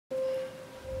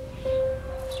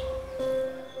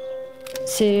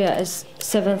Syria is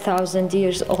 7,000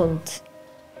 years old.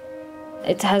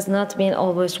 It has not been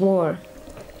always war.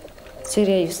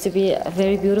 Syria used to be a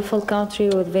very beautiful country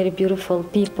with very beautiful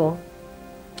people.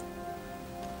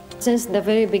 Since the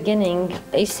very beginning,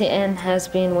 ACN has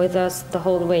been with us the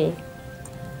whole way.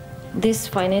 This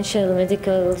financial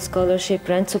medical scholarship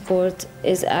rent support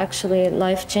is actually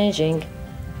life-changing.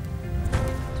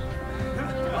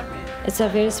 It's a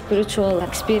very spiritual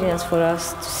experience for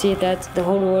us to see that the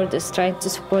whole world is trying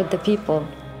to support the people.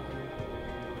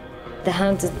 The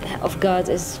hand of God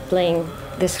is playing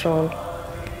this role.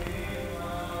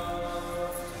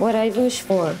 What I wish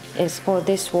for is for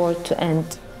this war to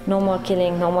end. No more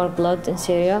killing, no more blood in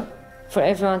Syria. For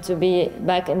everyone to be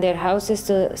back in their houses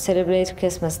to celebrate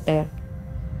Christmas there.